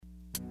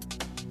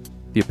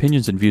The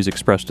opinions and views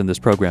expressed in this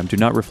program do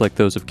not reflect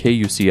those of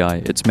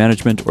KUCI, its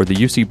management, or the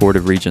UC Board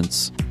of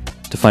Regents.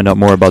 To find out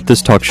more about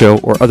this talk show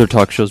or other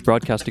talk shows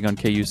broadcasting on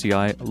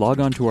KUCI,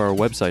 log on to our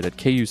website at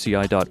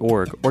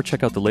kuci.org or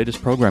check out the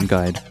latest program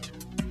guide.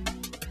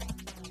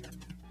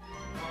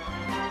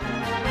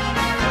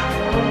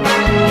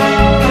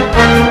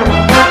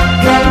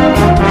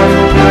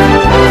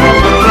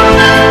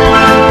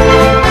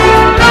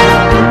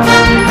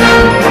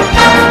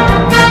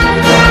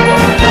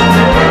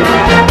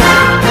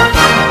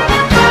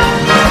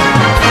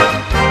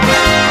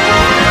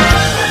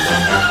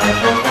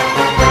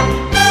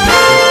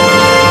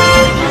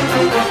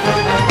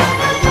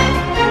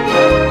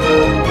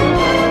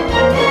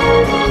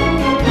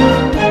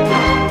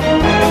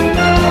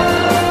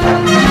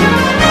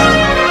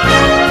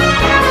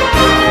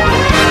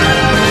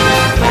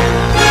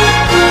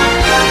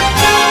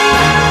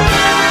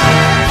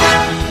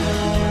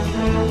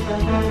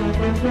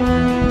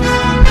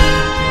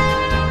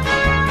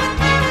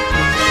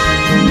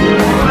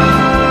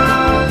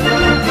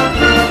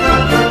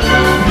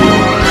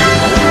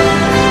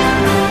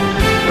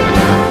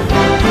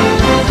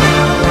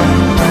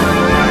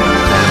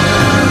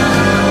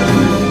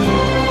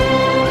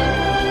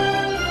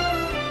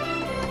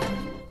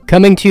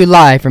 Coming to you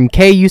live from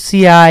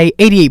KUCI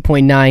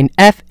 88.9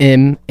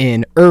 FM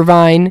in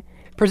Irvine.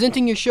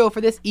 Presenting your show for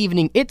this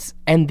evening, it's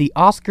And the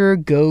Oscar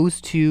Goes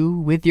To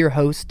with your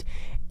host,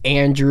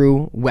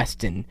 Andrew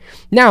Weston.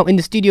 Now, in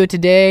the studio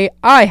today,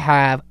 I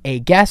have a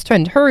guest,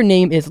 and her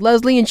name is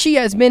Leslie, and she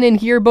has been in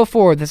here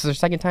before. This is her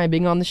second time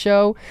being on the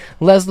show.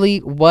 Leslie,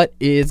 what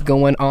is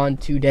going on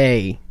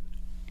today?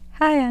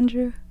 Hi,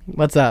 Andrew.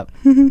 What's up?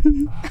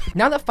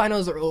 Now that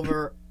finals are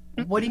over,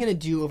 what are you going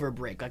to do over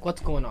break? Like,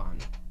 what's going on?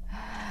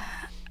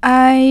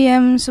 I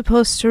am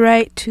supposed to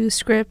write 2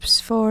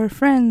 scripts for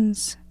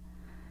Friends.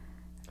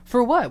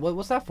 For what?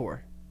 What's that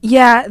for?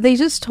 Yeah, they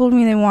just told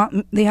me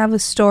they have a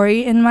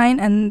story in mind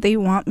and they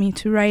want me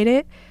to write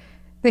it.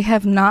 They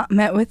have not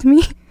met with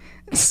me.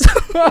 So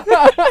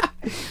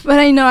but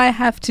I know I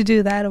have to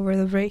do that over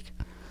the break.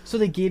 So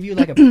they gave you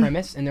like a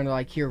premise and they're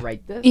like, here,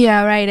 write this?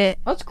 Yeah, write it.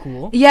 That's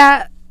cool.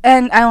 Yeah,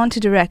 and I want to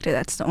direct it.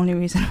 That's the only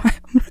reason why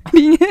I'm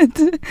writing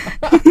it.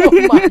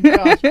 Oh my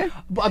gosh.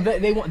 But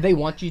they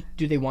want you,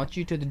 do they want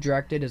you to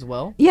direct it as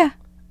well? Yeah.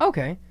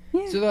 Okay.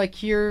 Yeah. So they're like,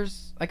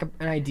 here's like an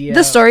idea.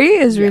 The story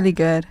is really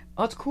good.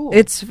 Oh, that's cool.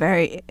 It's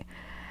very... Can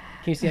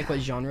you see like what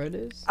genre it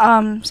is?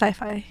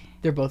 Sci-fi.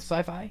 They're both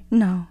sci-fi?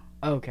 No.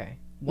 Okay.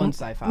 One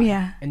sci-fi.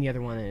 Yeah. And the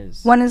other one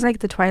is... One is like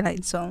the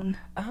Twilight Zone.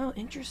 Oh,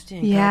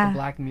 interesting. Yeah. Kind of like a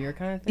Black Mirror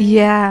kind of thing?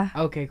 Yeah.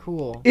 Okay,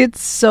 cool.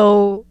 It's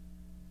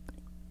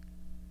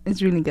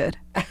really good.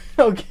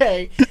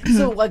 Okay.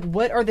 So, like,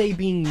 what are they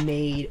being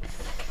made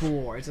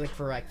for? Is it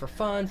for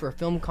fun, for a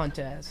film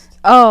contest?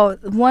 Oh,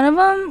 one of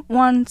them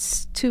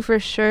wants to for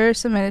sure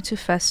submit it to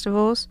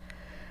festivals.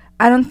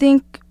 I don't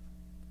think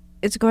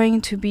it's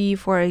going to be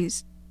for a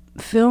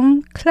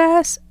film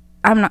class.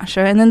 I'm not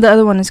sure. And then the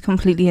other one is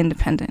completely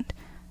independent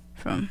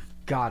from.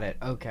 Got it.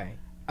 Okay.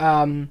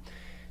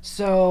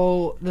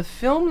 So the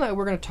film that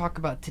we're going to talk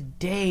about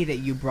today that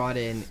you brought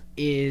in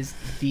is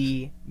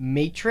The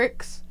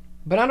Matrix.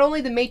 But not only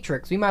The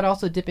Matrix, we might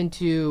also dip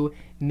into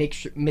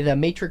The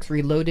Matrix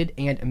Reloaded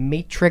and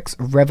Matrix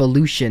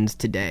Revolutions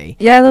today.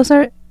 Yeah, those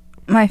are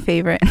my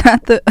favorite,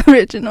 not the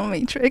original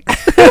Matrix.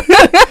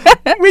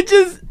 which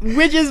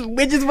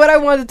is what I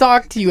wanted to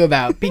talk to you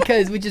about, which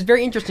is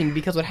very interesting,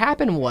 because what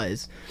happened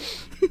was,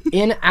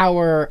 in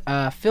our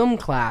film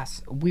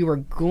class, we were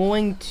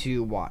going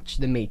to watch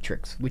The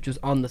Matrix, which was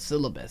on the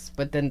syllabus,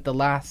 but then at the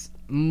last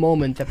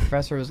moment, the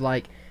professor was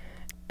like,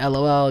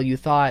 LOL, you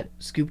thought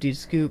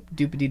scoop-de-scoop,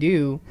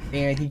 doopity-doo,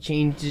 and he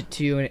changed it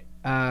to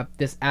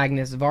this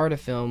Agnes Varda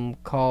film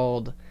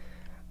called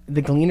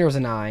The Gleaners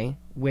and I,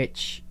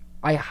 which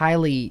I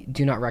highly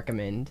do not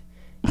recommend,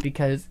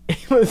 because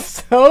it was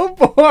so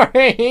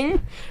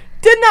boring.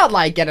 Did not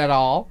like it at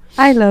all.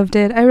 I loved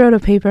it. I wrote a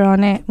paper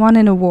on it, won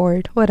an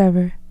award,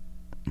 whatever.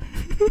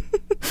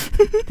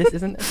 This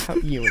isn't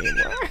about you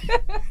anymore.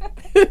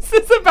 This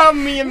is about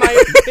me and my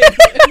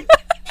opinion.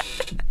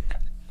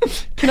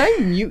 Can I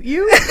mute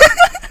you?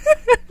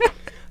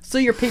 So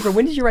your paper,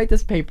 when did you write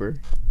this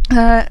paper?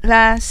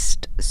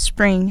 Last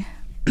spring.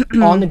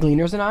 On The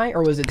Gleaners and I?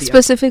 Or was it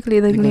specifically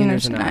The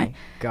Gleaners and I?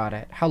 Got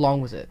it. How long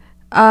was it?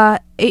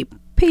 8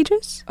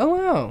 pages. Oh,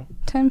 wow.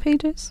 10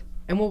 pages.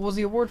 And what was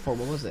the award for?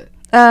 What was it?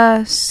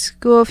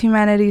 School of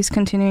Humanities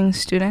Continuing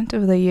Student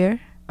of the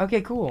Year.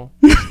 Okay, cool.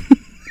 Did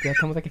that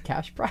come with like a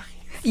cash prize?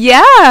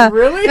 Yeah.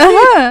 Really?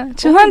 200.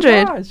 Oh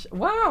my gosh.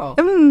 Wow.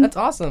 That's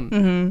awesome.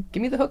 Mm-hmm.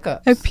 Give me the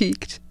hookups. I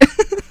peaked.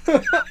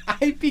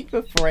 I peaked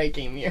before I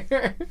came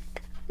here.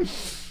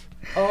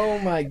 Oh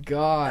my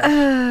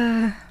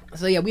gosh.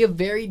 So yeah, we have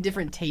very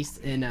different tastes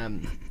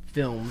in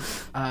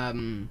films.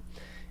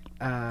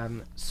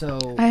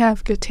 So I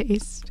have good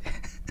taste.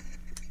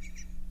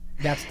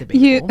 That's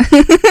debatable.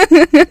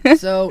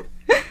 So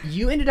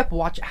you ended up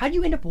how'd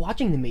you end up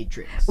watching The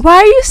Matrix? Why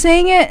are you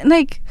saying it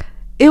like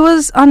it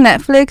was on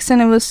Netflix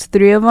and it was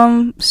 3 of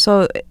them,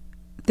 so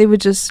they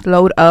would just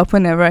load up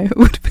whenever I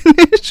would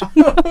finish.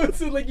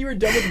 So like you were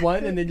done with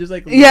one and then just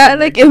like Yeah,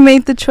 like it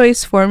made the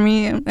choice for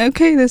me.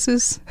 Okay, this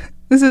is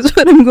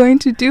what I'm going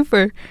to do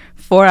for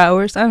 4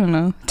 hours. I don't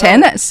know,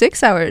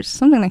 6 hours,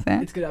 something like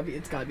that. It's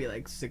gotta be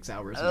like 6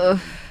 hours. Ugh.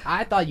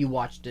 I thought you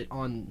watched it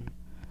on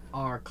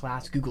our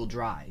class Google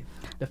Drive,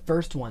 the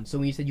first one. So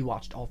when you said you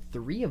watched all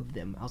 3 of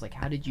them, I was like,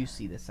 how did you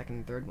see the second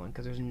and third one?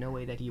 Because there's no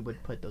way that he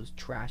would put those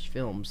trash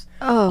films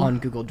on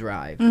Google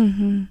Drive.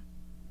 Mm-hmm.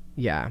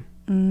 Yeah.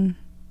 No,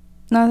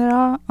 they're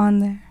all on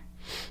there.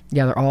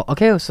 Yeah, they're all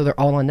okay. So they're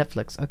all on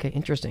Netflix. Okay,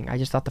 interesting. I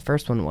just thought the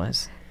first one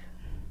was.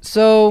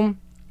 So,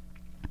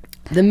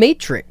 The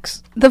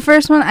Matrix. The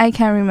first one I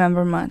can't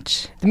remember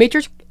much. The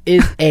Matrix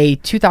is a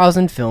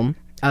 2000 film.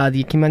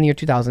 It came out in the year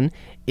 2000.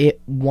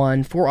 It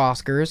won 4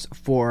 Oscars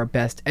for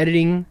Best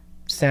Editing,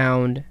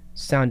 Sound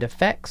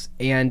Effects,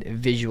 and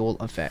Visual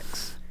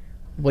Effects.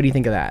 What do you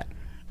think of that?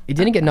 It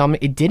didn't get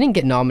It didn't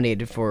get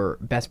nominated for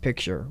Best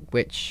Picture,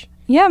 which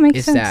Makes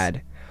is sense.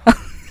 sad.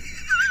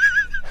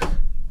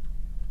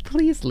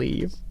 Please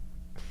leave.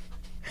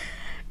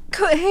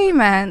 Hey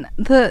man,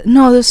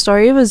 the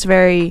story was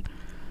very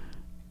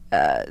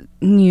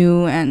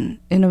new and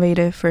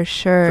innovative for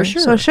sure. For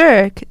sure. So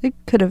sure,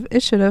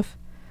 it should have.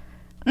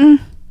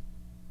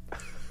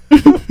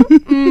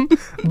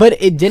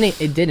 But it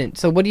didn't.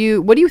 So what do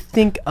you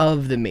think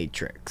of The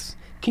Matrix?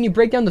 Can you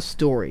break down the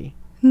story?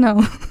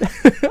 No.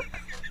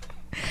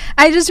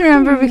 I just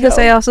remember because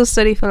I also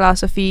study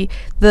philosophy.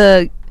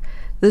 The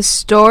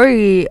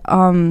story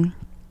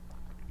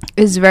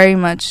is very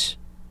much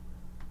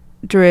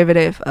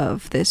derivative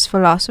of this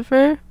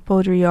philosopher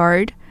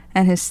Baudrillard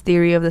and his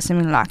theory of the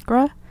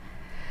simulacra.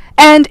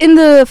 And in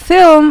the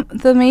film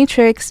The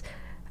Matrix,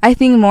 I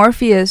think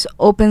Morpheus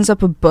opens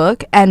up a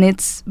book and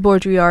it's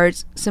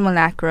Baudrillard's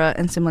simulacra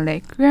and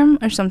simulacrum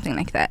or something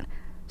like that.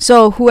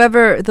 So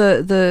whoever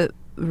the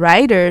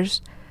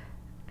writers,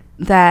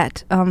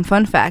 that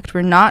fun fact,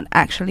 were not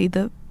actually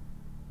the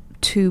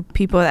 2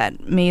 people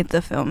that made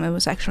the film. It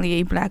was actually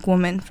a black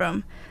woman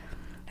from,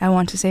 I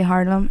want to say,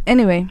 Harlem.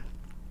 Anyway,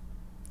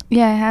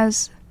 yeah, it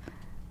has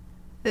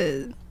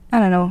I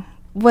don't know,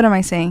 what am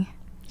I saying?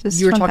 Just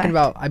You were fun talking fact.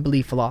 about, I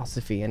believe,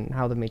 philosophy and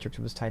how The Matrix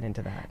was tied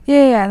into that.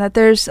 Yeah, that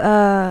there's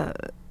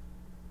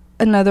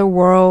another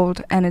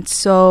world and it's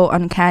so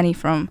uncanny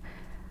from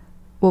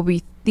what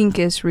we think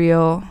is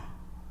real,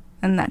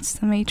 and that's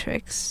The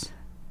Matrix.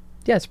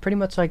 Yeah, it's pretty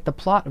much like the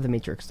plot of The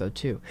Matrix, though,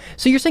 too.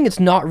 So you're saying it's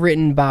not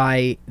written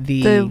by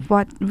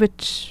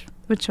Wachowski?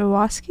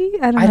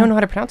 I I don't know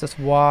how to pronounce this.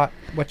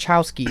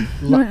 Wachowski.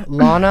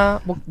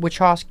 Lana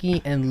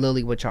Wachowski and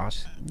Lily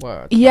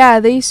Wachowski. Yeah,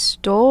 they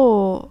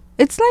stole.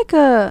 It's like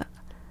a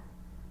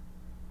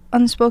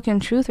unspoken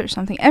truth or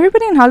something.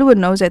 Everybody in Hollywood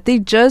knows it.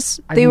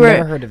 I've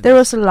never heard of there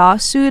this. was a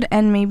lawsuit,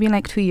 and maybe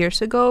like 2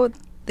 years ago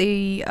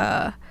they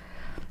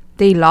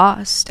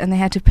lost and they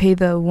had to pay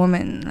the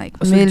woman like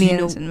So do you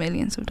millions know- and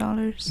millions of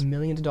dollars.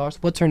 Millions of dollars.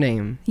 What's her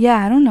name?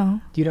 Yeah, I don't know.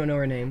 You don't know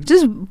her name?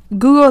 Just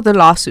Google the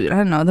lawsuit. I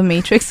don't know, The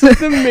Matrix.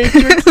 The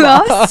Matrix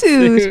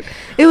lawsuit.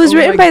 It was Oh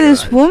written my by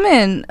this gosh.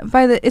 woman.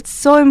 It's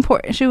so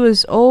important. She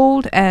was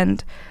old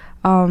and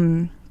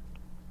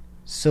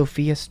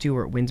Sophia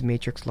Stewart wins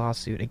Matrix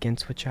lawsuit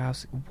against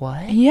Wachowski.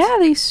 What? yeah,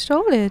 they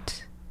stole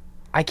it.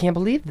 I can't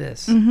believe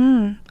this.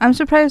 I'm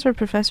surprised our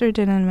professor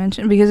didn't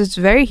mention, because it's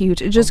very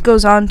huge. It just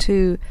goes on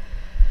to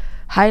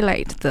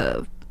highlight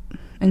the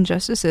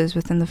injustices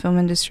within the film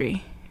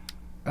industry.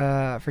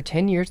 For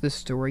 10 years, the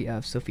story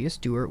of Sophia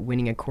Stewart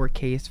winning a court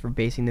case for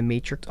basing The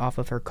Matrix off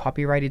of her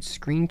copyrighted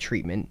screen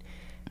treatment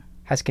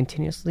has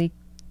continuously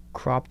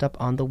cropped up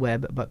on the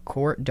web, but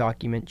court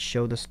documents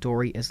show the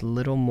story is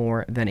little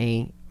more than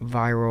a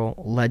viral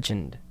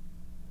legend.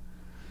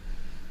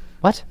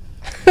 What?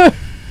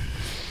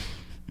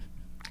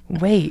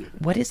 Wait,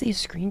 what is a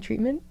screen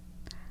treatment?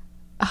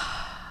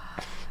 I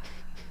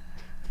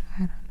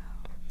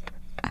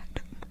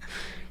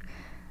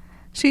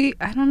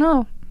don't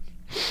know.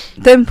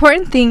 The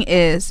important thing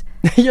is,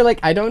 You're like,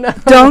 I don't know.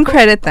 don't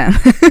credit them.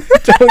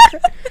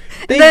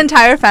 They- The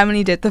entire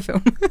family did the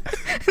film.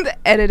 The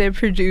edited,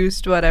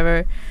 produced,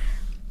 whatever.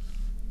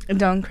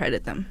 Don't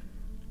credit them.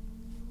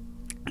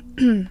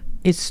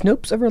 Is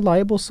Snopes a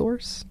reliable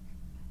source?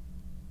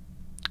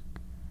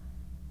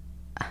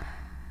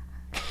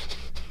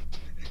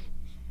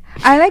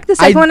 I like the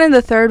second one and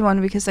the third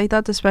one because I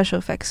thought the special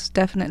effects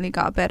definitely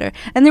got better.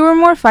 And there were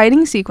more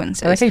fighting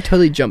sequences. I like how you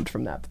totally jumped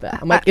from that to that.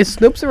 I'm like, is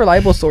Snopes a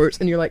reliable source?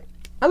 And you're like,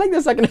 I like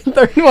the second and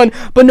third one.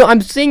 But no,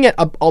 I'm seeing it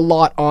a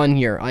lot on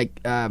here. Like,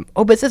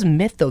 but it says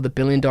myth, though. The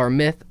 $1 billion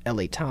myth,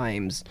 LA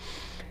Times.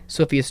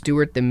 Sophia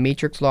Stewart, The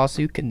Matrix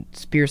lawsuit,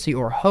 conspiracy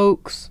or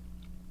hoax.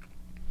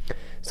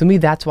 So maybe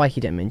that's why he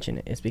didn't mention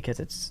it. Is because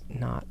it's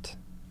not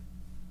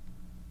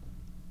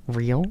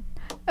real?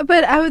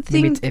 But I would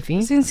Maybe think, it's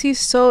iffy? since he's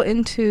so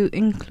into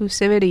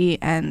inclusivity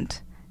and,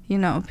 you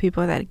know,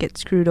 people that get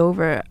screwed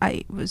over,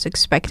 I was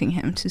expecting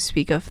him to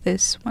speak of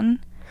this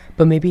one.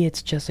 But maybe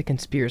it's just a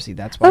conspiracy.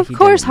 That's why Of he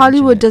course, didn't mention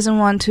Hollywood it. doesn't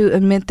want to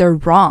admit they're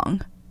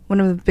wrong. One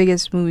of the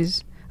biggest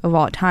movies, of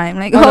all time.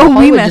 Like, no, we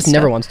Hollywood messed just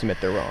never up. wants to admit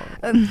they're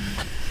wrong.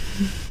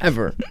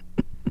 Ever.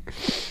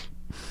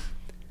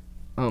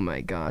 Oh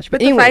my gosh.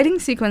 But anyway, the fighting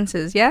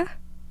sequences, yeah?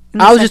 In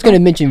the I was just second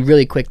going to mention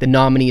really quick the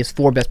nominees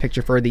for Best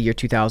Picture for the year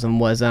 2000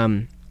 was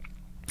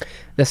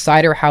The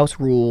Cider House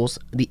Rules,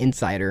 The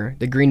Insider,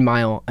 The Green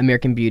Mile,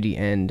 American Beauty,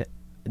 and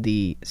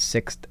The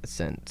Sixth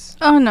Sense.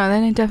 Oh, no,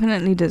 then it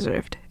definitely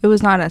deserved. It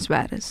was not as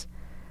bad as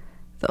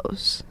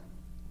those.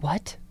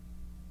 What?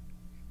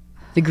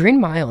 The Green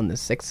Mile and The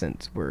Sixth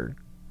Sense were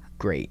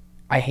great.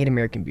 I hate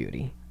American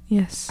Beauty.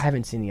 Yes. I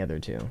haven't seen the other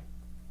two.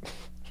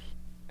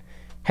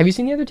 Have you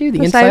seen the other two? The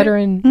The Insider Cider-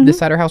 and Mhm. The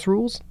Cider House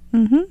Rules?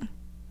 Mm-hmm.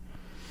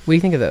 What do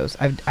you think of those?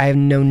 I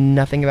know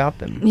nothing about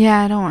them.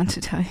 Yeah, I don't want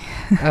to tell you.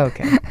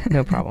 Okay,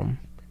 no problem.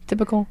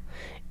 Typical.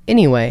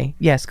 Anyway,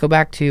 yes, go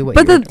back to what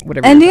But you the were,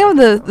 whatever you ending were of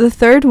talking about. the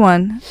third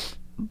one,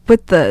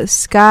 with the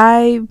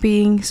sky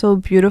being so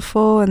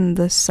beautiful and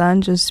the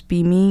sun just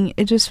beaming,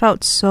 it just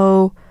felt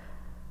so...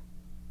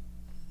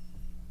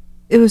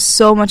 It was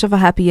so much of a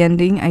happy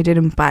ending, I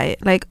didn't buy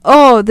it. Like,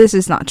 oh, this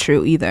is not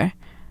true either.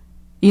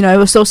 You know, it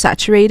was so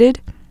saturated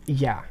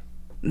Yeah.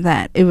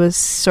 that it was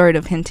sort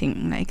of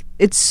hinting, like,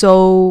 it's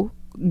so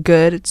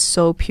good, it's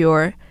so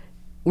pure.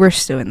 We're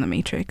still in the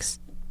Matrix.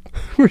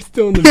 We're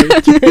still in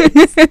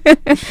the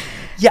Matrix.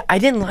 Yeah, I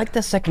didn't like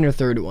the second or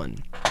third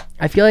one.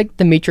 I feel like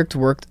the Matrix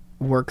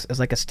works as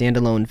like a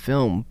standalone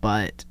film,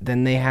 but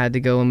then they had to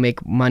go and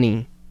make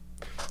money.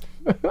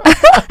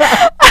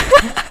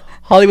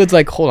 Hollywood's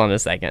like, hold on a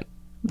second.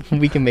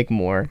 We can make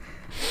more.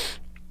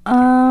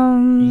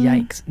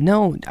 Yikes.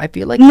 No, I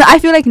feel like... I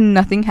feel like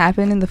nothing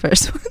happened in the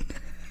first one.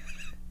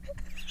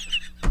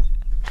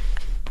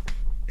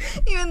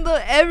 Even though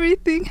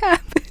everything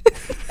happened.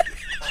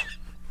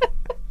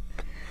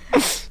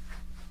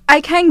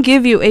 I can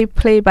give you a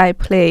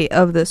play-by-play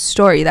of the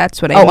story.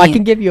 That's what I mean. I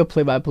can give you a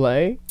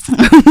play-by-play.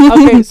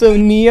 Okay, so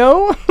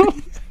Neo...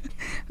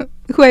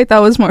 Who I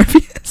thought was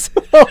Morpheus.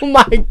 Oh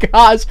my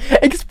gosh.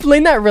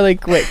 Explain that really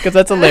quick, because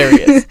that's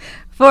hilarious.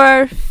 For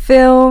our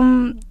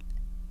film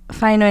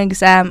final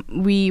exam,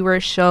 we were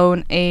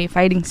shown a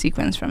fighting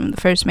sequence from the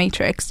first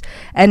Matrix.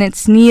 And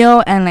it's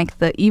Neo and, like,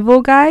 the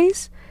evil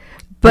guys.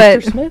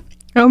 But Mr. Smith?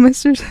 Oh,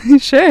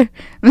 sure,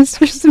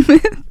 Mr.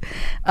 Smith.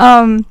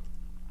 And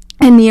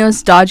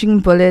Neo's dodging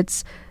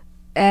bullets,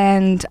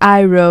 and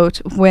I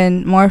wrote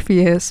when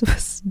Morpheus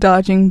was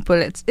dodging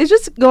bullets. It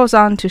just goes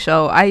on to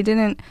show I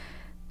didn't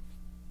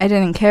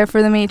care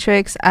for the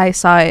Matrix. I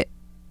saw it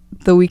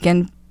the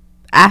weekend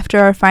after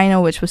our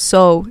final, which was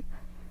so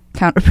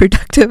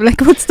counterproductive. Like,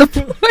 what's the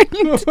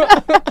point?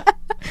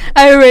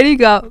 I already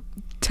got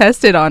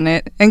tested on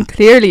it, and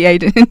clearly I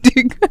didn't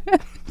do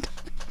good.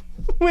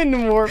 When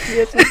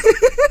Morpheus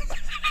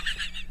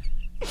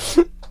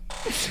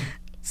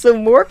So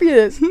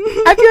Morpheus,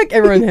 I feel like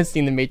everyone has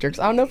seen The Matrix.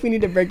 I don't know if we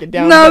need to break it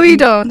down. No, but we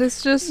don't.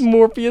 It's just...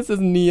 Morpheus is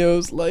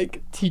Neo's,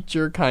 like,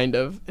 teacher, kind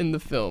of, in the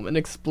film, and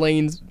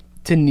explains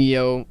to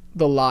Neo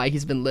the lie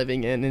he's been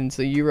living in, and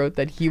so you wrote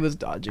that he was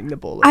dodging the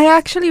bullets. I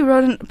actually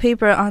wrote a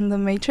paper on the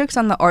Matrix,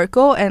 on the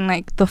Oracle, and,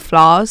 like, the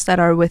flaws that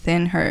are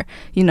within her,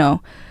 you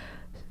know,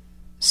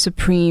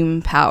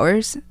 supreme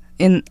powers.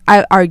 And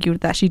I argued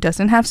that she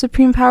doesn't have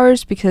supreme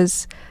powers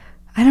because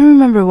I don't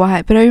remember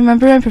why, but I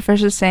remember my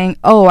professor saying,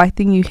 "Oh, I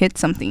think you hit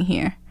something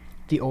here."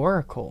 The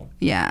Oracle.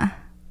 Yeah.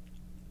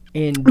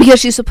 In Because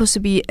she's supposed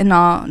to be an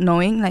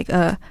all-knowing, like,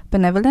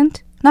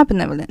 benevolent. Not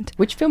benevolent.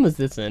 which film is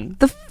this in?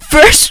 The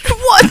first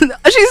one.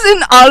 She's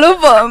in all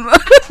of them.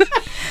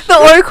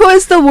 The Oracle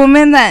is the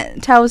woman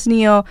that tells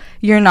Neo,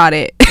 "You're not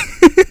it."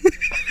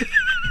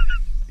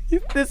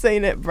 This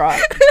ain't it, bro.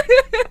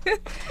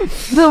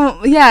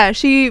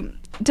 She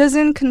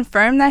doesn't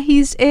confirm that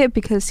he's it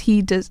because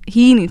he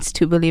needs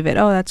to believe it.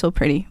 Oh, that's so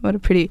pretty. What a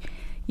pretty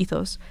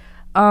ethos.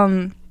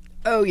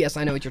 Oh yes,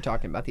 I know what you're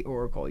talking about. The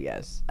Oracle,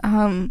 yes.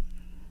 Doesn't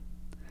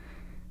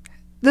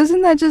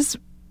that just...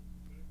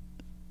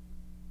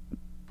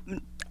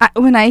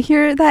 when I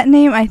hear that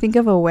name, I think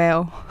of a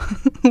whale.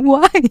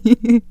 Why?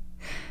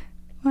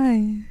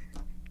 Why?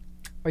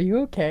 Are you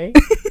okay?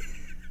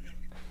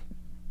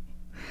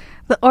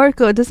 The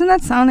Oracle, doesn't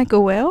that sound like a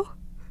whale?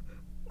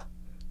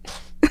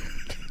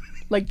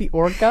 Like the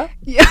orca?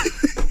 Yeah.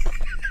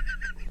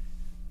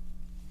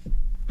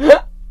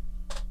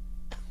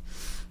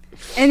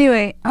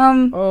 Anyway,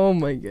 Oh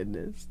my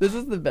goodness. This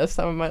is the best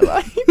time of my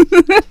life.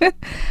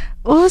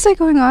 what was I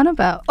going on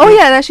about? Oh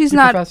yeah, that she's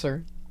Your not...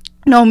 professor.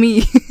 No,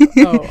 me.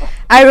 Oh.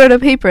 I wrote a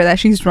paper that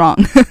she's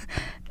wrong.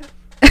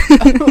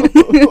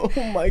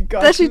 Oh my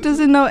god. That she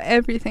doesn't know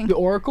everything. The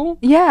Oracle?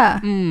 Yeah.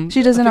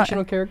 She doesn't a know...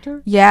 fictional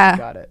character? Yeah.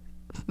 Got it.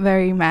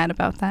 Very mad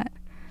about that.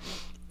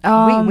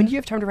 Wait, when do you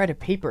have time to write a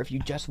paper if you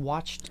just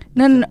watched?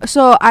 No.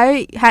 So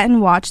I hadn't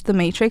watched The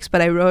Matrix,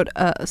 but I wrote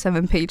a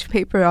 7-page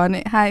paper on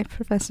it. Hi,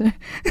 Professor.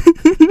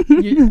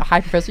 Hi,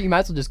 Professor. You might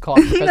as well just call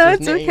it Professor's No,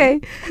 it's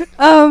name.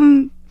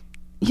 okay.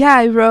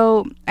 Yeah,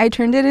 I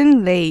turned it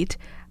in late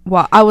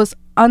while I was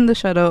on the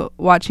shuttle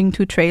watching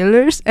 2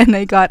 trailers, and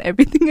I got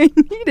everything I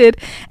needed.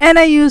 And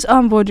I used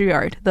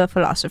Baudrillard, the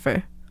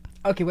philosopher.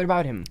 Okay, what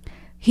about him?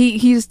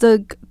 He's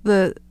the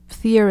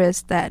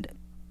theorist that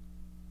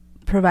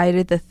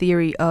provided the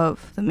theory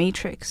of the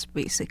Matrix,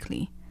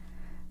 basically.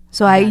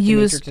 So I That the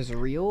use Matrix is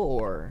real,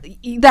 or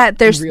that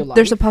there's real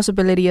there's a life?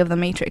 possibility of the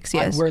Matrix.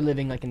 Yes. we're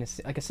living like in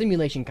like a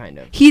simulation, kind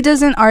of. He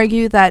doesn't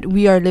argue that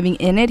we are living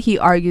in it. He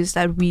argues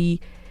that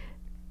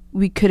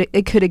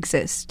it could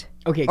exist,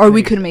 Okay, or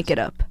we could make it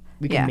up.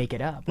 We can yeah. make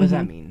it up. What does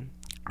that mean?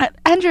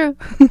 Andrew,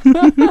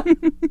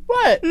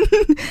 What?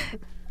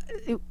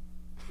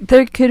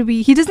 there could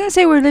be. He doesn't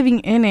say we're living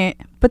in it,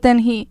 but then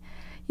you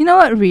know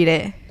what? Read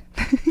it.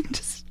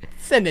 Just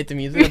Send it to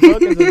me. Is it a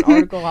book? Is it an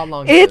article? How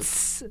long?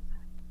 is it?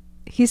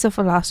 he's a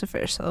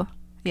philosopher, so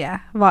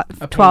yeah,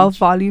 A 12 page.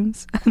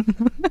 volumes,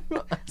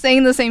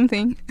 saying the same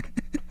thing.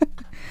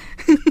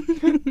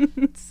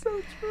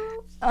 So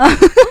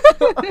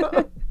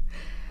true.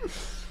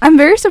 I'm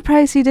very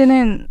surprised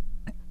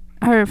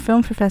our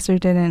film professor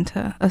didn't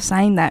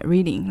assign that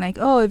reading. Like,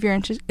 oh, if you're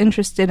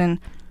interested in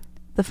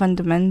the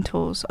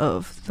fundamentals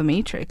of the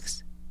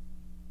Matrix,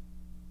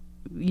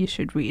 you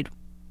should read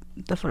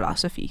the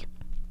philosophy.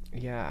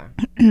 Yeah.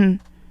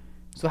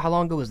 So how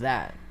long ago was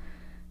that?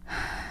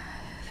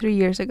 3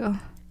 years ago.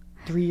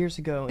 3 years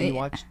ago, and you Yeah.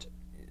 watched.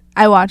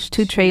 I watched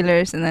 2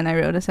 trailers and then I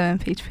wrote a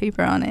 7-page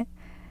paper on it.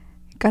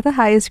 Got the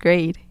highest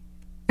grade.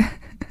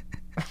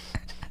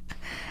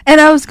 And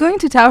I was going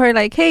to tell her,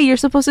 like, hey, you're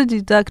supposed to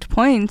deduct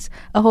points,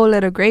 a whole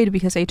letter grade,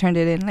 because I turned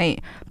it in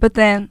late. But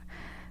then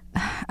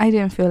I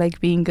didn't feel like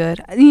being good.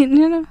 You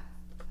know?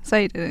 So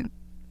I didn't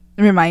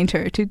remind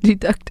her to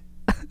deduct.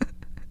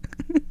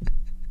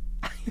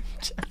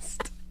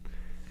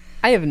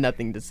 I have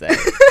nothing to say.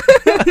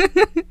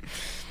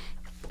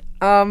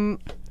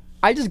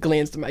 I just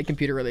glanced at my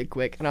computer really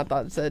quick, and I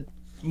thought it said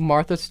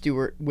Martha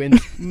Stewart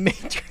wins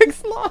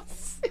Matrix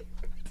lawsuit.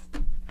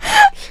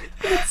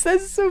 It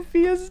says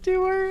Sophia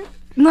Stewart.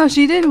 No,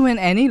 she didn't win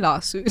any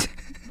lawsuit.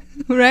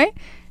 Right?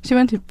 She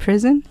went to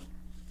prison.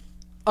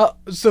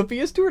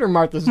 Sophia Stewart or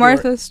Martha Stewart?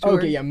 Martha Stewart.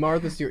 Okay, yeah,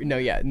 Martha Stewart. No,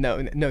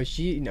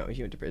 she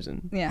went to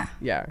prison. Yeah.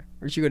 Yeah,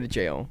 or she go to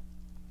jail.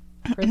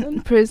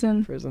 Prison?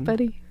 Prison,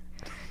 buddy.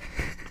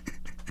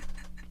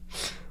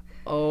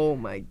 Oh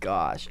my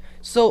gosh.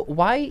 So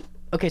why?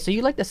 Okay, so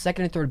you like the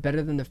second and third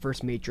better than the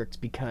first Matrix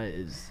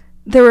because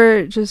There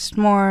were just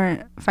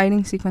more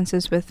fighting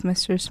sequences with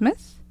Mr.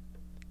 Smith.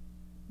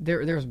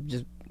 there's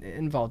just it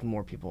involved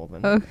more people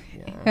than Okay.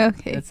 yeah.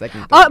 Okay. The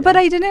second, Oh, third, but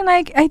yeah. I didn't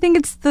like. I think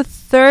it's the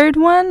third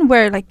one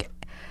where like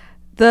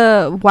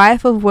the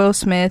wife of Will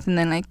Smith and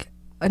then like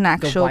an The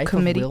actual wife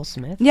committee. of Will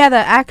Smith. Yeah, the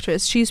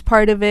actress. She's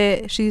part of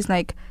it. She's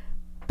like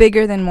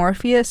bigger than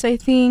Morpheus, I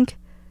think.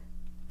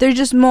 There's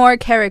just more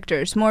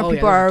characters. More Oh, yeah,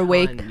 people there's are a ton,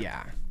 awake.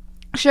 Yeah.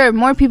 Sure,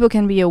 more people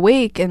can be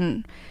awake,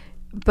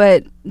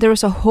 but there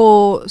was a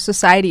whole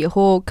society, a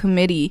whole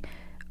committee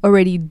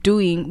already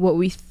doing what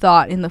we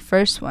thought in the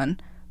first one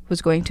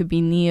was going to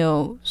be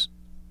Neo's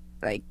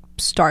like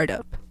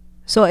startup.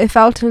 So it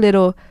felt a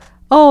little,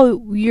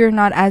 oh, you're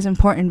not as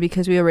important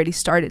because we already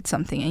started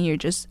something and you're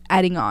just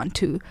adding on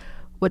to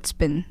what's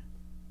been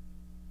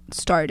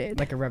started.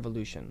 Like a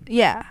revolution.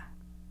 Yeah.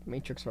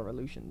 Matrix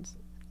Revolutions.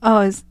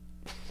 Oh,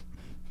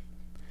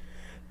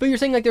 But you're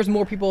saying like there's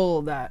more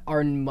people that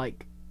are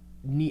like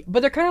but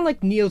they're kind of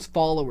like Neo's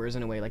followers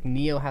in a way. Like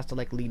Neo has to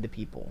like lead the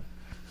people.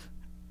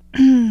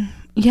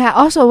 yeah.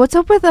 Also, what's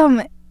up with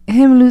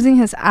him losing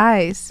his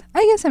eyes?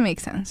 I guess it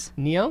makes sense.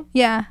 Neo?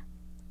 Yeah.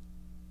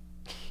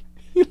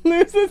 He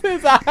loses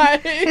his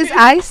eyes. His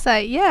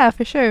eyesight, yeah,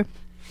 for sure.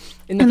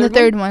 In And the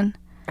third one,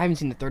 I haven't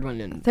seen the third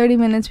one in 30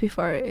 minutes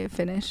before it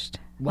finished.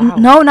 Wow.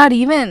 No, not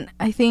even.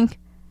 I think,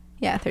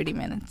 yeah, 30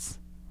 minutes.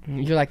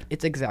 You're like,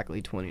 it's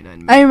exactly 29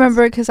 minutes. I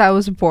remember because I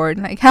was bored.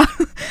 Like,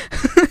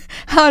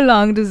 how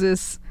long does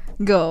this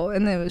go?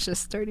 And it was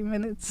just 30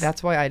 minutes.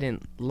 That's why I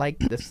didn't like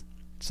this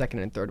second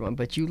and third one,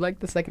 but you like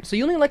the second. So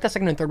you only like the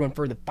second and third one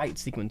for the fight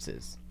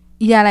sequences.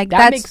 Yeah, like That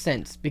that's makes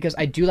sense because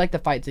I do like the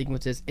fight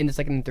sequences in the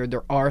second and third.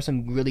 There are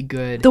some really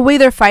good. the way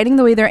they're fighting,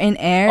 the way they're in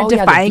air, Oh, yeah, the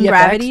defying VFX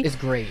gravity. is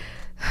great.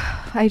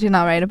 I did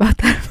not write about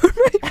that for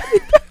my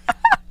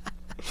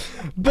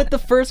paper. But the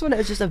first one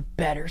is just a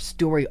better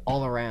story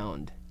all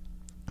around.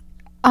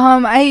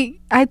 I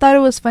thought it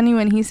was funny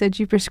when he said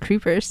Jeepers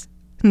Creepers,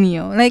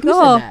 Neo. Like, Who said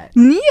oh, that?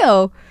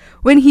 Neo.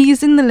 When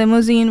he's in the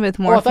limousine with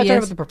Oh, I thought you were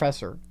talking about Morpheus. the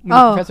professor. When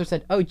Oh. the professor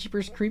said, "Oh,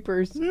 Jeepers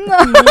Creepers." No.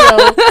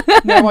 Neo.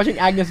 Now I'm watching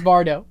Agnes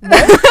Varda.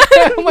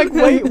 What? I'm like,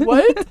 wait,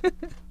 what?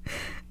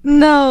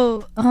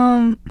 No,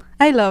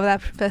 I love that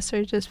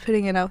professor just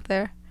putting it out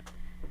there.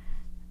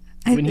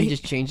 When he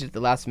just changed it at the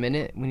last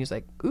minute, when he's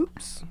like,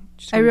 "Oops."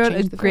 just I gonna wrote a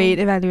change the great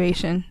film.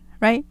 evaluation,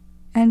 right,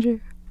 Andrew?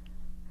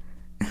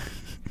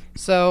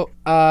 So,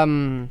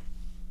 the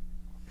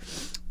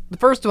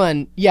first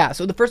one, yeah.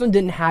 So the first one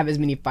didn't have as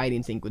many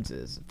fighting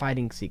sequences.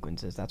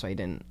 That's why I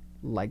didn't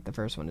like the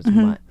first one as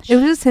much. It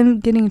was just him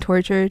getting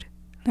tortured.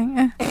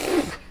 Like,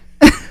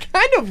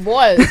 Kind of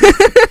was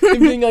him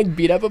being like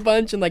beat up a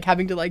bunch and like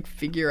having to like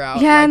figure out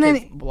Yeah, like, and then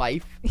his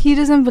life. he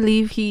doesn't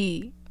believe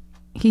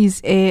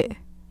he's it,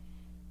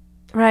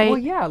 right? Well,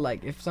 yeah.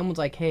 Like if someone's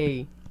like,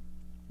 "Hey,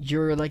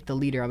 you're like the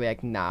leader," I'll be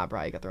like, "Nah,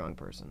 bro, you got the wrong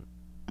person."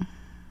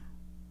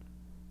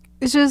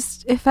 It's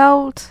just, it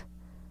felt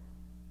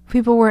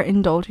people were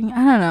indulging.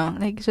 I don't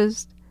know, like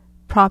just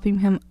propping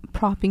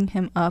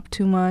him up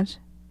too much.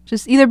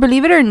 Just either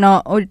believe it or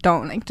not, or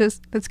don't. Like,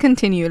 just let's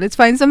continue. Let's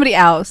find somebody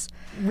else.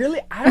 Really?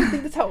 I don't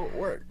think that's how it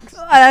works.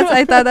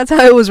 I thought that's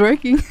how it was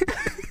working.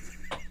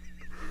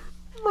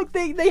 Like,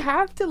 they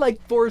have to,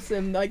 like, force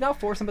him. Like, not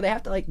force him, but they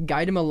have to, like,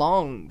 guide him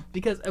along.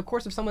 Because, of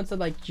course, if someone said,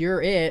 like,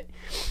 you're it,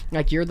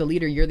 like, you're the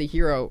leader, you're the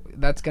hero,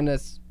 that's gonna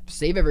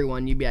save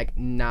everyone, you'd be like,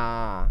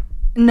 nah.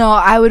 No,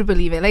 I would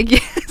believe it. Like,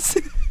 yes.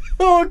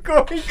 Oh,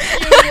 gosh.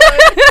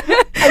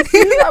 As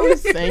soon as I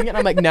was saying it,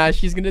 I'm like, nah,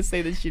 she's gonna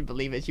say that she'd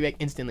believe it. She'd be like,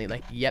 instantly,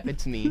 like, yep,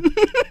 it's me.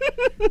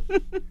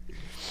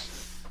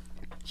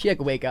 She'd,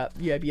 like, wake up.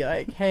 Yeah, be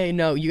like, hey,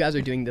 no, you guys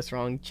are doing this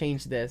wrong.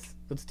 Change this.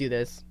 Let's do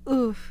this.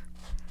 Oof.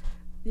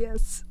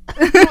 Yes.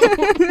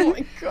 Oh,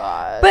 my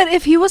God. But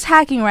if he was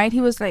hacking, right?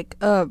 He was, like,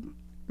 a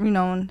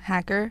renowned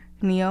hacker,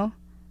 Neo.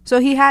 So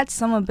he had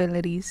some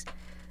abilities.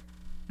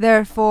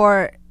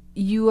 Therefore,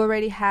 you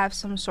already have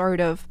some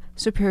sort of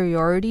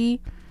superiority.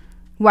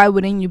 Why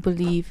wouldn't you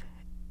believe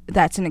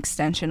that's an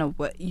extension of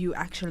what you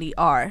actually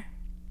are?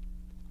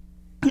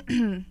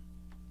 Because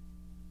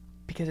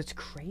it's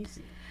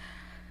crazy.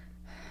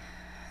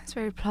 It's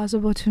very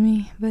plausible to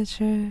me, but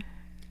sure.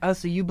 Oh,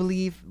 so you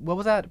believe, what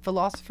was that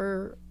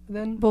philosopher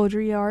then?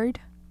 Baudrillard.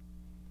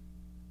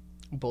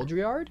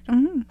 Baudrillard?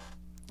 Mm-hmm.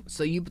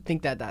 So you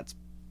think that that's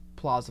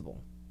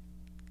plausible?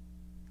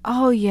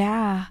 Oh,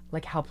 yeah.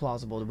 Like, how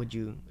plausible would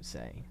you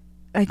say?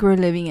 Like, we're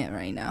living it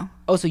right now.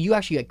 Oh, so you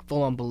actually, like,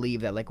 full-on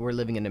believe that, like, we're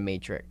living in a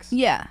Matrix?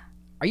 Yeah.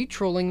 Are you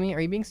trolling me?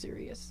 Are you being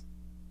serious?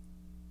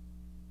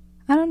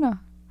 I don't know.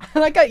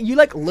 Like, you,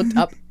 like, looked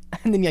up,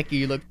 and then, like,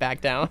 you looked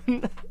back down.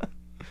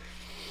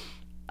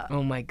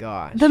 Oh, my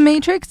gosh. The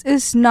Matrix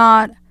is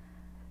not,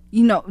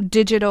 you know,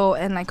 digital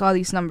and, like, all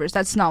these numbers.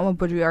 That's not what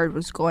Baudrillard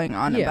was going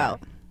on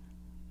about.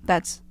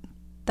 That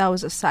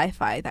was a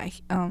sci-fi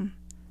that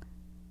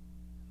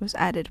was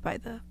added by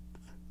the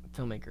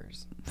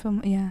filmmakers.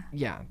 Yeah.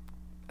 Yeah.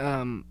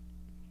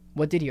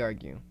 What did he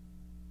argue?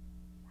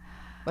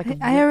 Like,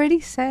 I already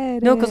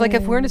said no, because, like,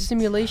 if we're in a it.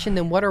 simulation,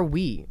 then what are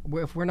we?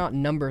 If we're not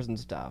numbers and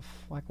stuff,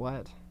 like,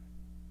 what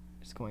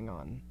is going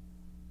on?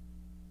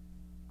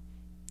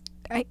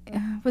 I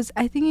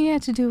think it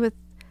had to do with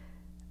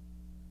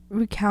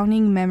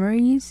recounting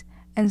memories,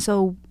 and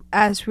so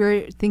as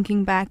we're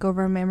thinking back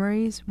over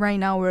memories, right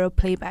now we're a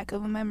playback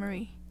of a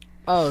memory.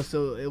 Oh,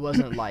 so it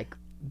wasn't like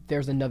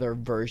there's another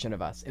version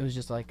of us. It was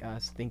just like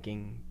us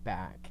thinking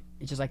back.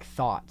 It's just like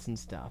thoughts and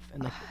stuff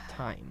and like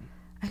time.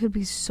 I could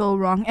be so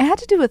wrong. It had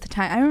to do with the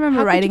time. I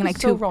remember How writing could you like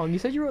be so two. wrong. You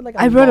said you wrote like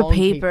I wrote a long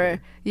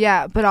paper.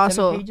 Yeah, but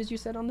also 7 pages you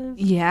said on this.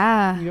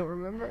 Yeah. You don't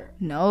remember?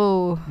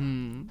 No.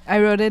 I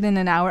wrote it in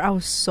an hour. I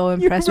was so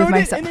impressed you with wrote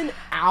myself. it in an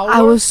hour?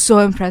 I was so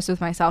impressed with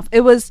myself.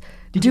 It was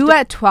Did you due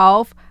at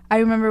 12. I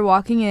remember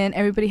walking in.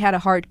 Everybody had a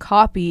hard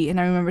copy, and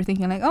I remember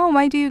thinking like, "Oh,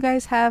 why do you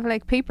guys have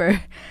like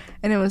paper?"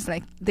 And it was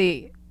like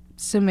they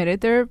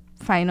submitted their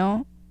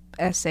final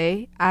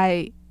essay.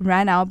 I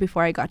ran out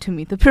before I got to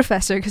meet the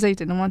professor because I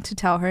didn't want to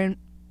tell her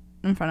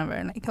in front of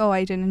her, like, "Oh,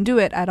 I didn't do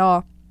it at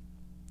all."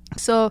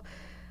 So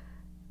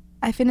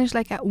I finished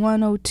like at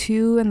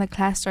 1:02, and the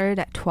class started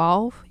at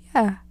 12.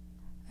 Yeah,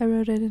 I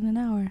wrote it in an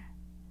hour.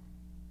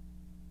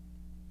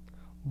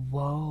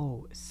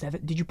 Whoa,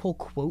 7. Did you pull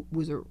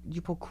did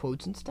you pull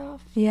quotes and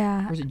stuff?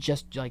 Yeah. Or is it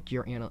just like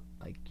your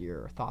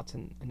your thoughts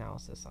and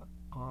analysis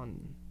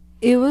on?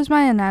 It was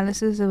my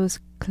analysis. It was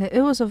But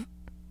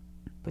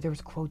there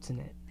was quotes in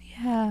it.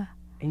 Yeah.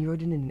 And you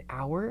wrote it in an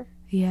hour?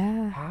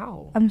 Yeah.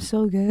 How? I'm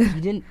so good.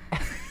 You didn't.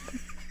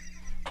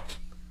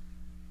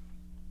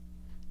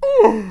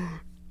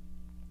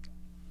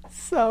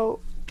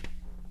 So.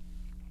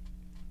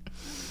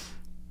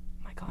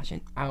 My gosh,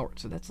 an hour.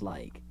 So that's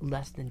like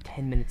less than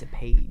 10 minutes a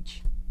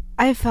page.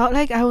 I felt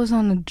like I was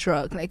on a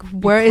drug. Like,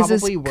 where is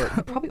this? You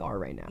probably are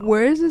right now.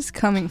 Where is this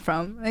coming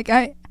from? Like,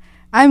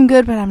 I'm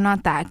good, but I'm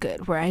not that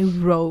good. Where I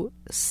wrote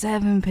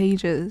 7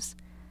 pages.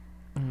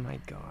 Oh my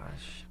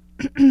gosh.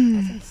 That's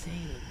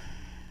insane.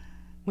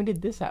 When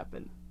did this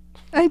happen?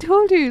 I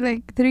told you,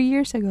 like, 3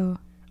 years ago.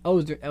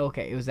 Oh,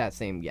 okay. It was that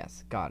same.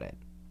 Yes, got it.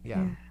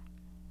 Yeah.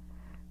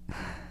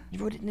 You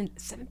wrote it in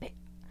 7 pages.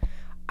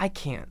 I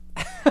can't.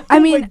 I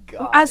mean,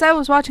 as I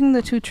was watching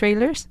the 2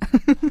 trailers.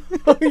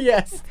 Oh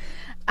yes.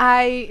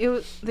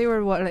 They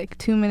were what, like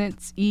 2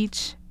 minutes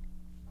each.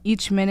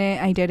 Each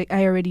minute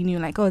I already knew,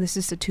 like, oh, this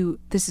is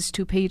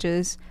 2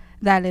 pages.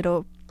 That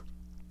little,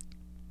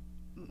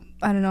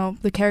 I don't know,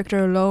 the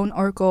character alone,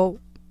 Oracle,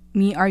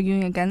 me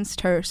arguing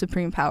against her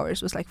supreme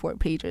powers was like 4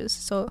 pages.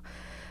 So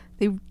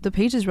the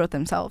pages wrote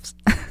themselves.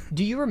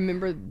 Do you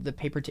remember the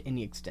paper to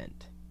any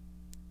extent?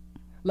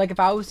 Like,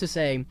 if I was to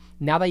say,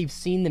 now that you've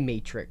seen The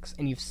Matrix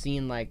and you've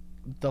seen like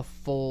the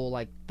full,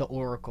 like the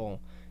Oracle,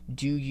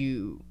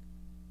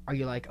 are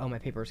you like, oh, my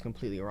paper is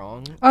completely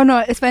wrong? Oh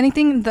no, if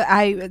anything,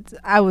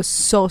 I was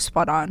so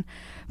spot on,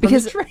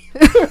 because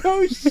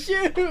oh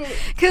shoot,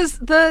 because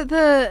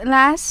the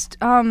last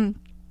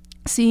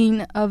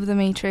scene of The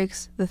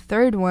Matrix, the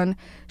third one,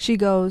 she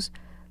goes,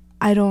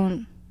 I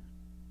don't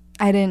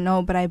I didn't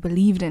know, but I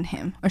believed in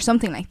him, or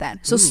something like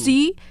that. So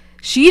Ooh.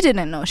 she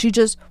didn't know. She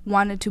just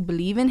wanted to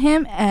believe in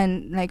him,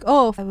 and like,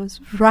 oh, I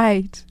was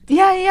right.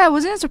 Yeah.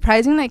 Wasn't it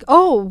surprising? Like,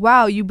 oh,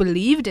 wow, you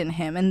believed in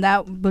him, and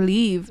that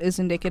belief is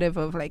indicative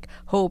of like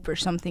hope or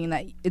something,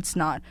 that it's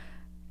not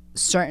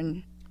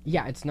certain.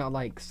 Yeah, it's not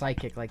like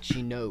psychic, like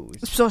she knows.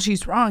 So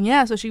she's wrong.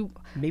 Yeah, so she...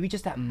 Maybe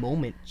just that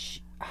moment.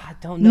 I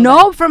don't know.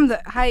 No, from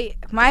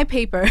my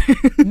paper.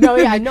 No,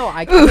 yeah, I know.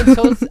 I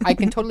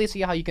can totally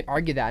see how you can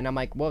argue that. And I'm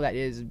like, well, that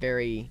is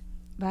very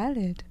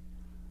Valid.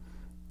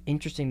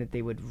 interesting that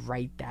they would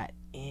write that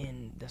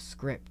in the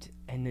script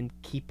and then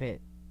keep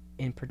it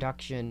in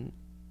production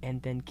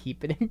and then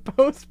keep it in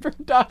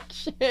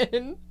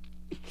post-production.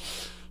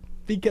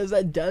 Because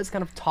that does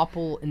kind of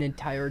topple an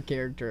entire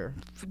character.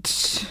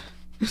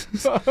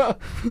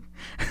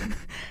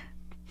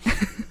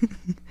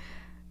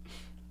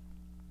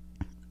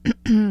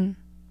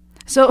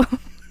 So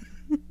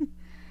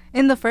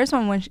in the first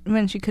one,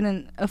 when she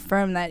couldn't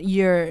affirm that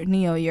you're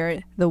Neo, you're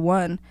the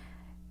one,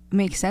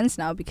 makes sense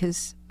now,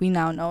 because we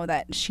now know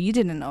that she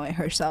didn't know it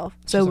herself.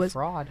 So She's it was a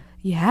fraud.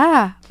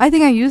 Yeah, I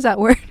think I used that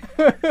word.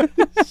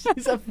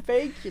 She's a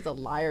fake. She's a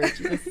liar.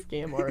 She's a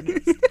scam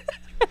artist.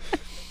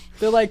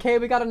 They're like, hey,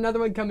 we got another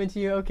one coming to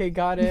you. Okay,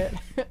 got it.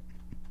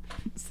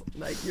 It's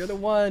like, you're the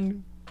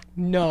one.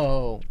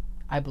 No,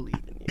 I believe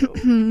in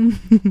you.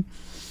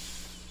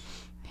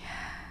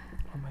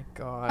 Oh my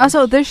god.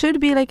 Also, there should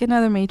be like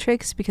another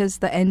Matrix, because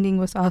the ending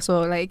was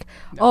also like,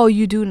 oh,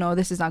 you do know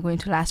this is not going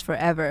to last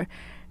forever.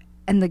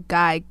 And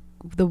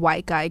the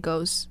white guy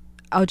goes,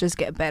 I'll just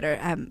get better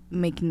at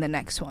making the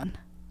next one.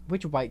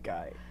 Which white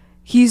guy?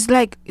 He's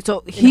like,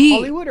 so In he...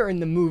 Hollywood or in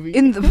the movie?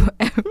 In the...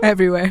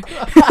 everywhere.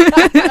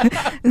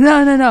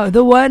 No.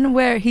 The one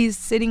where he's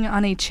sitting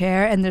on a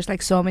chair and there's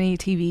like so many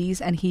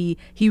TVs, and he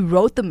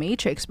wrote the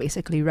Matrix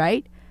basically,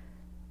 right?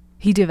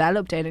 He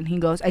developed it, and he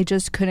goes, I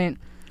just couldn't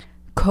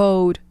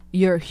code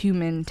your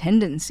human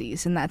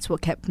tendencies, and that's what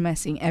kept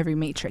messing every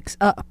Matrix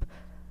up.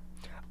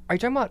 Are you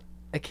talking about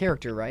a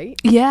character, right?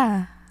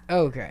 Yeah.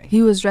 Okay.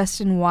 He was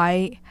dressed in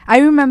white. I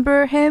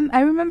remember him.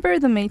 I remember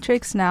the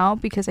Matrix now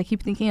because I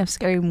keep thinking of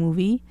Scary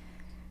Movie,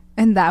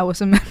 and that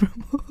was a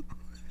memorable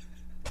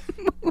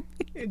movie.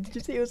 Did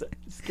you say it was a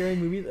Scary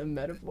Movie, a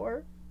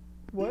metaphor?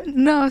 What?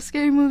 No,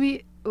 Scary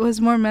Movie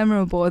was more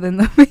memorable than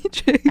the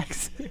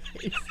Matrix. I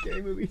hate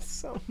Scary Movie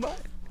so much.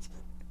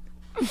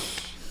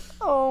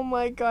 Oh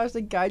my gosh,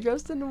 the guy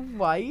dressed in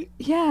white?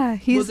 Yeah,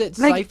 he's Was it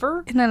like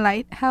Cypher? in a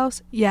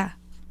lighthouse. Yeah.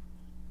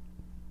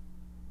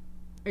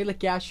 Are you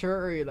like, yeah, sure?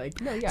 Or are you like,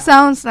 no, yeah.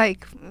 Sounds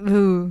like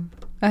a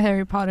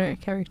Harry Potter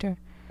character.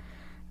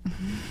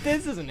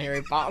 This isn't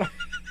Harry Potter.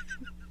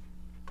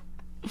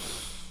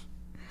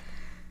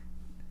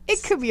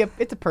 It could be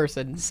it's a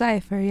person.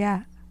 Cypher,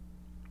 yeah.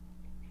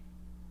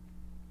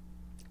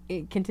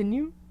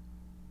 Continue?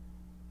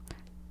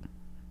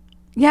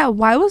 Yeah,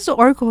 why was the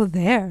Oracle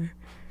there?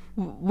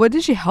 What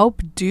did she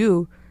help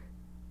do?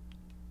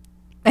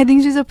 I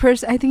think she's a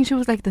person. I think she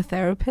was like the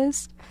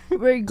therapist.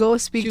 Where you go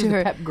speak She to was her.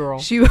 the pep girl.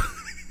 She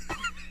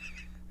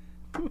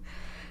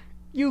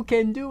You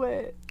can do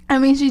it. I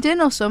mean, she did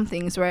know some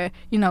things where,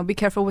 be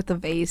careful with the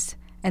vase.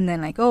 And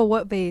then like, oh,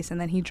 what vase? And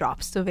then he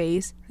drops the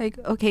vase. Like,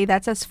 okay,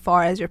 that's as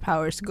far as your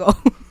powers go.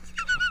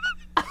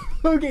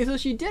 Okay, so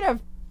she did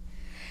have...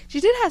 She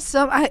did have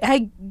some...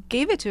 I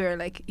gave it to her.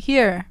 Like,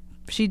 here,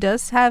 she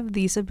does have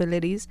these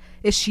abilities.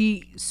 Is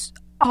she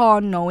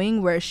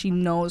all-knowing where she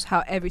knows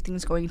how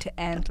everything's going to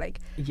end? Like,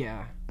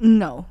 Yeah.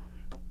 no.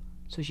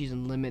 So she's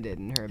limited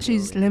in her ability.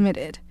 She's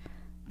limited.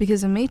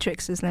 Because the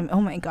Matrix is limited.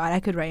 Oh my god, I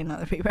could write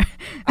another paper.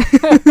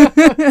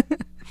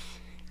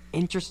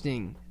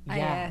 Interesting. Yeah.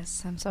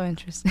 Yes, I'm so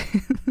interested.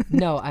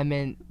 No, I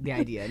meant the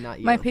idea, not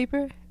you. My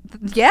paper?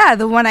 Yeah,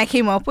 the one I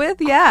came up with?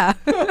 Yeah.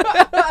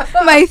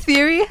 My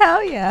theory?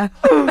 Hell yeah.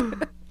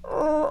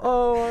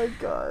 Oh my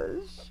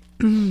gosh.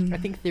 I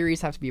think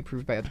theories have to be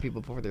approved by other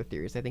people before they're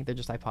theories. I think they're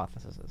just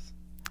hypotheses.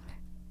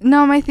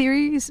 No, my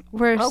theories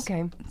were...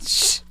 Okay.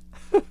 Shh.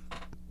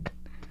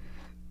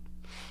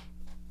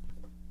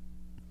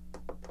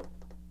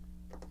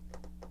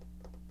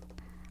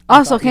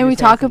 Also, can we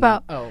talk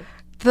about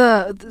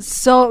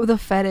the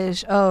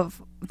fetish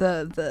of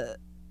the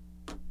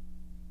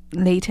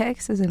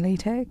latex? Is it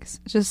latex?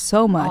 Just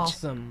so much.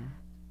 Awesome.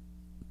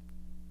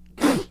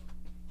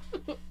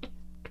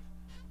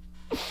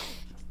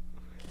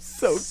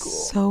 So cool.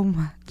 So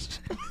much.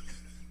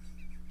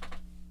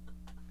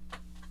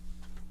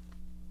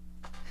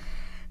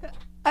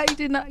 I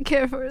did not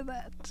care for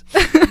that.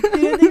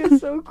 Dude, I think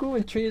it's so cool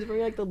when Trinity's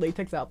wearing like the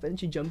latex outfit and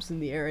she jumps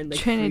in the air and like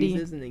Trinity.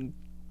 freezes and then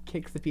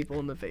kicks the people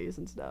in the face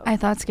and stuff. I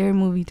thought Scary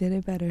Movie did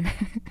it better.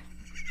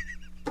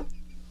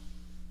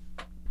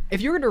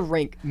 If you were to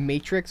rank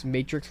Matrix,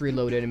 Matrix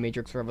Reloaded, and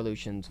Matrix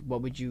Revolutions,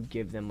 what would you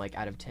give them like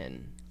out of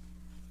 10?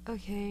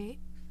 Okay,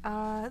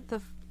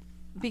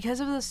 because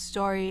of the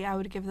story, I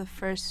would give the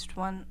first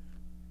one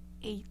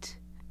 8.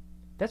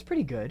 That's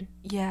pretty good.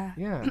 Yeah.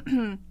 Yeah.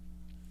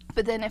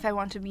 But then if I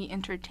want to be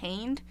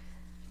entertained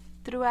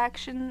through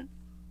action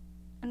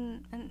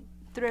and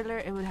thriller,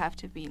 it would have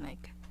to be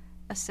like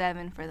a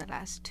 7 for the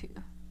last 2.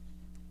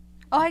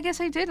 Oh, I guess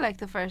I did like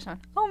the first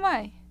one. Oh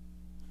my.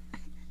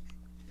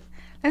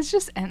 Let's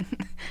just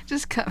end.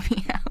 Just cut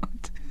me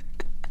out.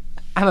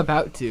 I'm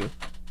about to.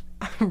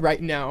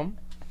 Right now.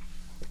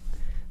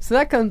 So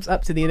that comes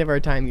up to the end of our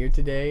time here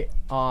today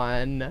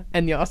on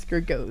And the Oscar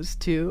Goes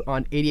To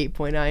on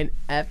 88.9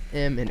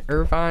 FM in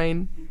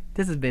Irvine.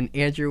 This has been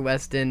Andrew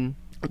Weston.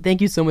 Thank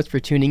you so much for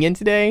tuning in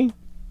today.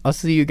 I'll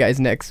see you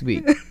guys next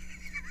week.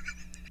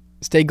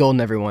 Stay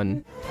golden,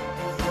 everyone.